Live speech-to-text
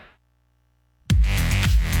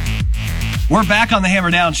We're back on the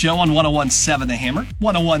Hammer Down Show on 1017 The Hammer,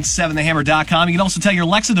 1017thehammer.com. You can also tell your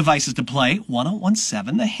Alexa devices to play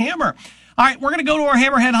 1017 The Hammer. All right, we're going to go to our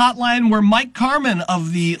Hammerhead hotline where Mike Carman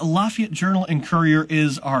of the Lafayette Journal and Courier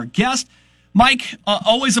is our guest. Mike,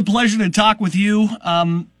 always a pleasure to talk with you.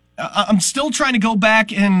 I'm still trying to go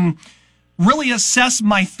back and really assess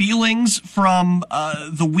my feelings from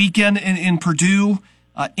the weekend in Purdue,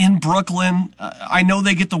 in Brooklyn. I know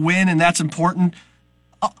they get the win, and that's important.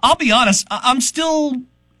 I'll be honest, I still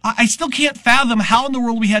can't fathom how in the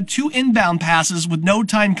world we had two inbound passes with no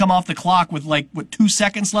time come off the clock with 2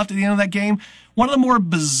 seconds left at the end of that game. One of the more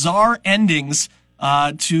bizarre endings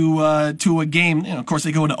to a game. Of course,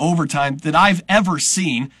 they go into overtime that I've ever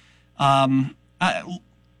seen. It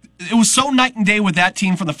was so night and day with that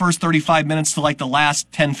team from the first 35 minutes to the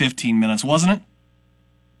last 10, 15 minutes, wasn't it?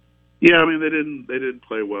 Yeah, I mean they didn't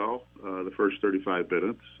play well the first 35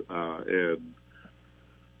 minutes,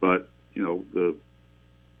 but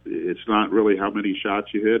it's not really how many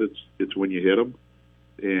shots you hit; it's when you hit them,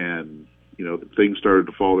 and things started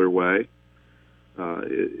to fall their way.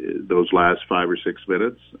 Those last 5 or 6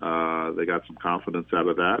 minutes, they got some confidence out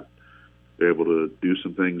of that. They're able to do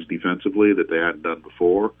some things defensively that they hadn't done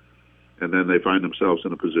before, and then they find themselves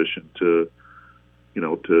in a position to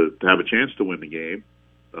have a chance to win the game,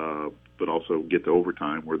 but also get to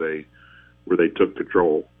overtime where they took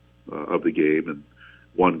control of the game and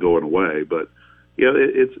won going away. But yeah,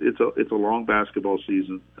 it's a long basketball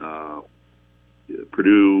season.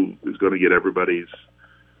 Purdue is going to get everybody's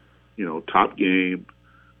top game.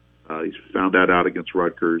 He's found that out against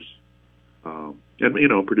Rutgers. And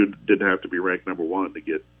Purdue didn't have to be ranked number 1 to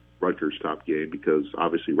get Rutgers' top game because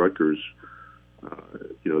obviously Rutgers,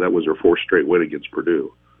 that was their 4th straight win against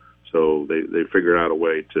Purdue. So they figured out a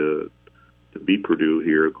way to beat Purdue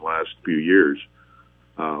here in the last few years.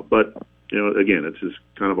 But again, it's just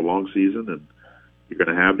kind of a long season, and you're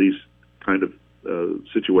going to have these kind of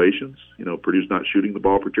situations. Purdue's not shooting the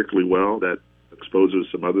ball particularly well. That exposes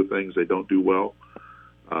some other things they don't do well.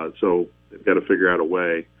 So they've got to figure out a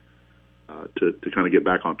way to kind of get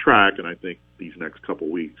back on track, and I think these next couple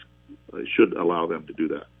weeks should allow them to do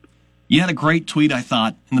that. You had a great tweet, I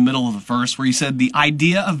thought, in the middle of the first where you said the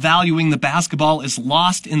idea of valuing the basketball is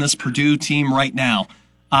lost in this Purdue team right now.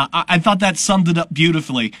 I thought that summed it up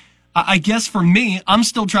beautifully. I guess for me, I'm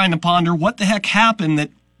still trying to ponder what the heck happened that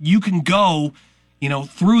you can go,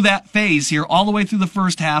 through that phase here all the way through the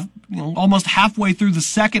first half, almost halfway through the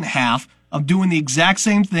second half of doing the exact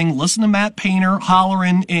same thing, listen to Matt Painter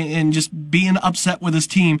hollering and just being upset with his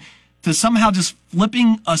team, to somehow just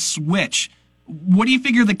flipping a switch. What do you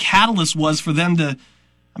figure the catalyst was for them to,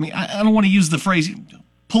 I don't want to use the phrase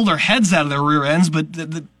pull their heads out of their rear ends, but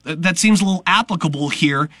that seems a little applicable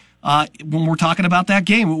here when we're talking about that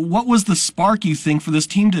game. What was the spark, you think, for this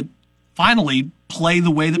team to finally play the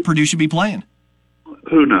way that Purdue should be playing?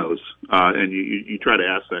 Who knows? And you try to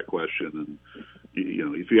ask that question, and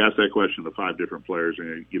if you ask that question to 5 different players, they're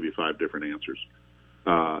going to give you 5 different answers.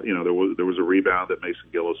 There was a rebound that Mason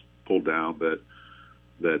Gillis pulled down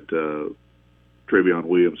that Travion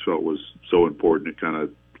Williams felt was so important it kind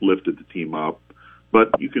of lifted the team up.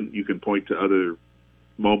 But you can point to other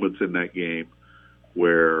moments in that game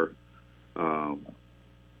where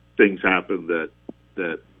things happened that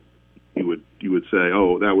you would say,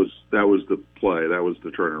 oh, that was the play, that was the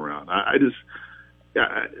turnaround.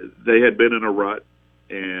 They had been in a rut,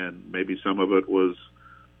 and maybe some of it was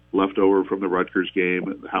left over from the Rutgers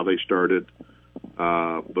game, how they started.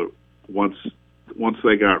 But once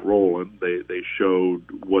they got rolling, they showed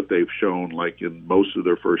what they've shown, like in most of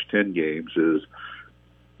their first 10 games, is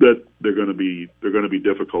that they're going to be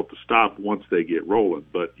difficult to stop once they get rolling.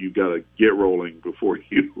 But you got to get rolling before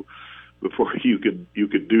you can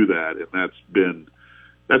do that, and that's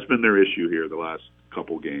been their issue here the last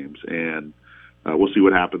couple games. And we'll see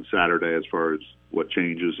what happens Saturday as far as what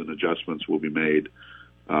changes and adjustments will be made.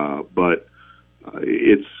 But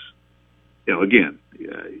it's again.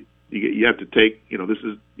 You have to take, this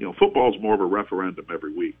is, football is more of a referendum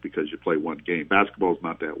every week because you play one game. Basketball is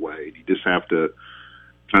not that way. You just have to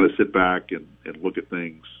kind of sit back and look at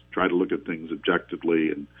things, try to look at things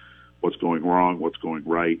objectively and what's going wrong, what's going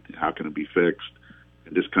right, how can it be fixed,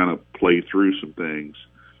 and just kind of play through some things.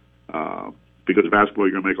 Because basketball,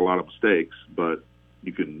 you're going to make a lot of mistakes, but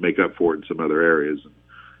you can make up for it in some other areas.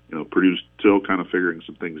 And, Purdue's still kind of figuring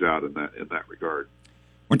some things out in that regard.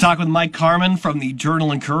 We're talking with Mike Carman from the Journal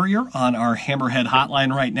and Courier on our Hammerhead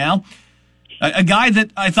hotline right now. A guy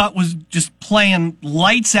that I thought was just playing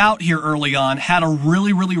lights out here early on, had a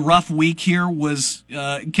really, really rough week here, was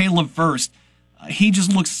Caleb Furst. He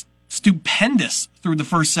just looks stupendous through the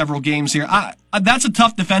first several games here. That's a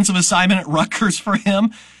tough defensive assignment at Rutgers for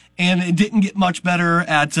him, and it didn't get much better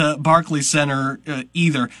at Barclays Center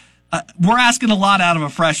either. We're asking a lot out of a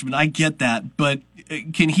freshman. I get that, but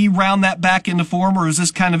can he round that back into form, or is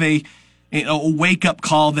this kind of a wake-up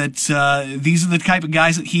call that these are the type of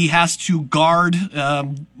guys that he has to guard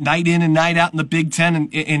night in and night out in the Big Ten,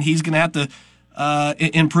 and he's going to have to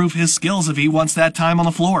improve his skills if he wants that time on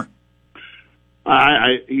the floor?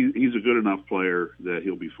 He's a good enough player that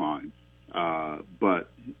he'll be fine. But,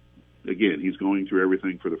 again, he's going through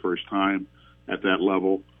everything for the first time at that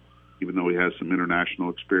level, even though he has some international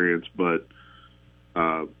experience. But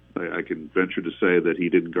I can venture to say that he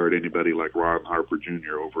didn't guard anybody like Ron Harper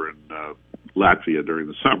Jr. over in Latvia during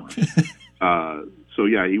the summer. So,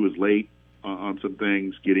 yeah, he was late on some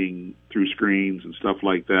things, getting through screens and stuff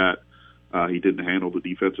like that. He didn't handle the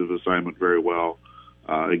defensive assignment very well.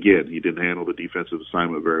 Again, he didn't handle the defensive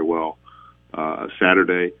assignment very well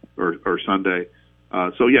Saturday or Sunday.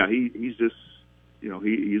 So, yeah, he's just,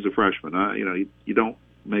 he's a freshman. You don't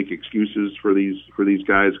make excuses for these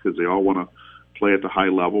guys because they all want to play at the high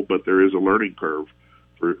level, but there is a learning curve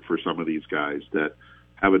for some of these guys that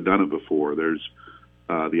haven't done it before. There's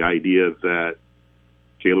the idea that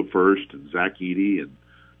Caleb Furst and Zach Edey and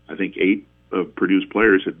I think 8 of Purdue's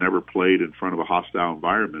players had never played in front of a hostile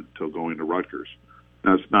environment until going to Rutgers.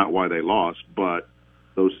 That's not why they lost, but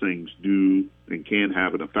those things do and can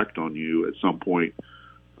have an effect on you at some point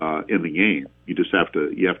in the game. You just have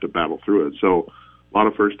to battle through it. So a lot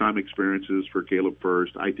of first-time experiences for Caleb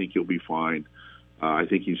Furst. I think he'll be fine. I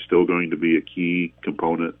think he's still going to be a key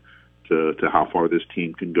component to how far this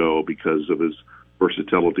team can go because of his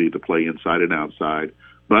versatility to play inside and outside.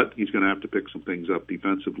 But he's going to have to pick some things up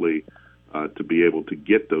defensively to be able to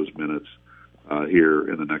get those minutes here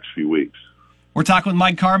in the next few weeks. We're talking with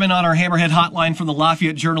Mike Carmin on our Hammerhead hotline from the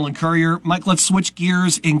Lafayette Journal and Courier. Mike, let's switch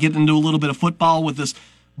gears and get into a little bit of football with this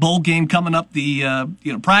bowl game coming up. The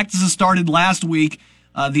practices started last week.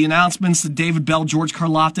 The announcements that David Bell, George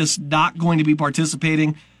Karlaftis not going to be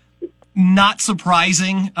participating. Not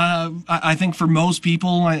surprising, I think, for most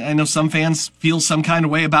people. I know some fans feel some kind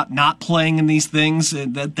of way about not playing in these things.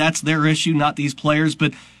 That's their issue, not these players.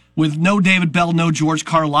 But with no David Bell, no George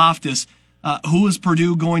Karlaftis, who is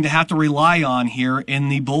Purdue going to have to rely on here in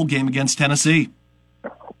the bowl game against Tennessee?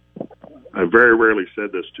 I very rarely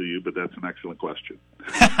said this to you, but that's an excellent question.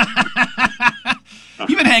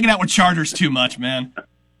 You've been hanging out with Charters too much, man.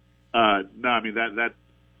 No, I mean that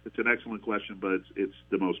it's an excellent question, but it's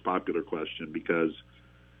the most popular question because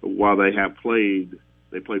while they played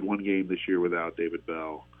one game this year without David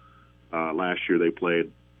Bell. Last year they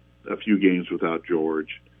played a few games without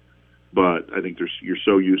George. But I think you're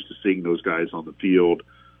so used to seeing those guys on the field,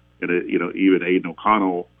 and even Aiden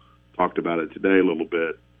O'Connell talked about it today a little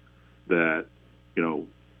bit that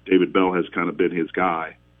David Bell has kind of been his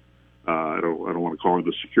guy. I don't want to call him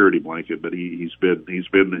the security blanket, but he's been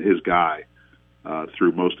his guy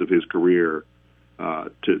through most of his career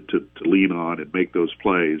to lean on and make those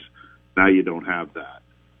plays. Now you don't have that,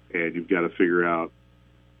 and you've got to figure out.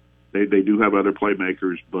 They do have other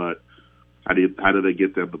playmakers, but how do they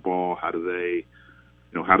get them the ball? How do they,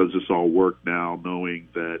 how does this all work now, knowing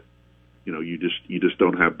that, you just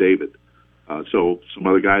don't have David. So some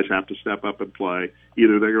other guys have to step up and play.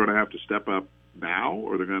 Either they're going to have to step up now,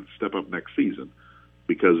 or they're going to have to step up next season,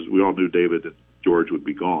 because we all knew David and George would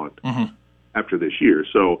be gone after this year.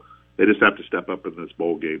 So they just have to step up in this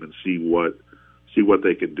bowl game and see what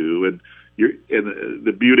they can do. And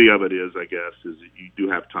the beauty of it is, I guess, is that you do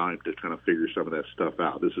have time to kind of figure some of that stuff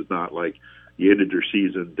out. This is not like you ended your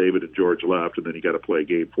season, David and George left, and then you got to play a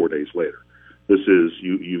game 4 days later. This is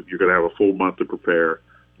you're going to have a full month to prepare,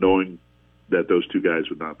 knowing that those two guys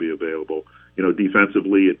would not be available.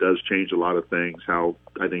 Defensively, it does change a lot of things. How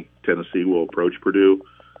I think Tennessee will approach Purdue.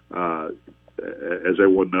 As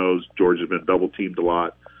everyone knows, George has been double teamed a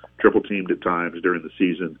lot, triple teamed at times during the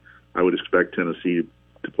season. I would expect Tennessee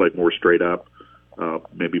to play more straight up,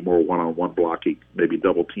 maybe more one-on-one blocking, maybe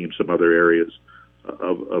double team some other areas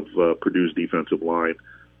of Purdue's defensive line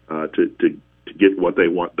to get what they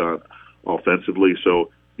want done offensively.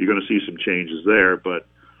 So you're going to see some changes there, but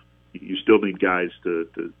you still need guys to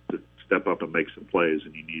step up and make some plays,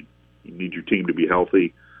 and you need your team to be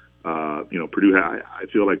healthy. Purdue. I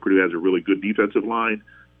feel like Purdue has a really good defensive line,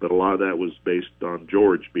 but a lot of that was based on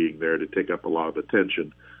George being there to take up a lot of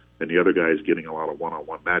attention, and the other guys getting a lot of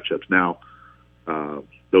one-on-one matchups. Now,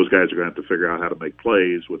 those guys are going to have to figure out how to make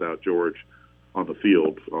plays without George on the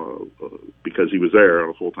field because he was there on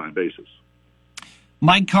a full-time basis.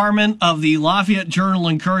 Mike Carmin of the Lafayette Journal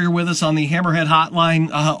and Courier with us on the Hammerhead Hotline,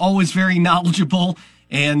 always very knowledgeable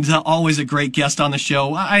and always a great guest on the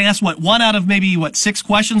show. I asked, one out of maybe, 6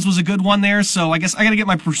 questions was a good one there, so I guess I got to get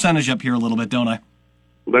my percentage up here a little bit, don't I?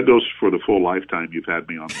 Well, that goes for the full lifetime you've had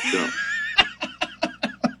me on the show.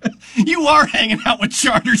 You are hanging out with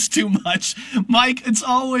Charters too much. Mike, it's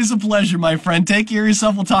always a pleasure, my friend. Take care of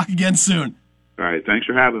yourself. We'll talk again soon. All right. Thanks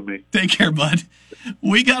for having me. Take care, bud.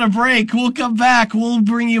 We got a break. We'll come back. We'll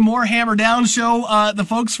bring you more Hammer Down show. The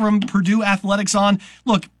folks from Purdue Athletics on.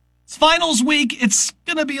 Look, it's finals week. It's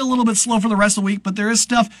going to be a little bit slow for the rest of the week, but there is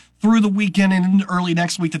stuff through the weekend and early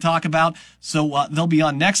next week to talk about. So they'll be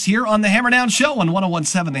on next here on the Hammer Down show on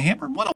 101.7 The Hammer.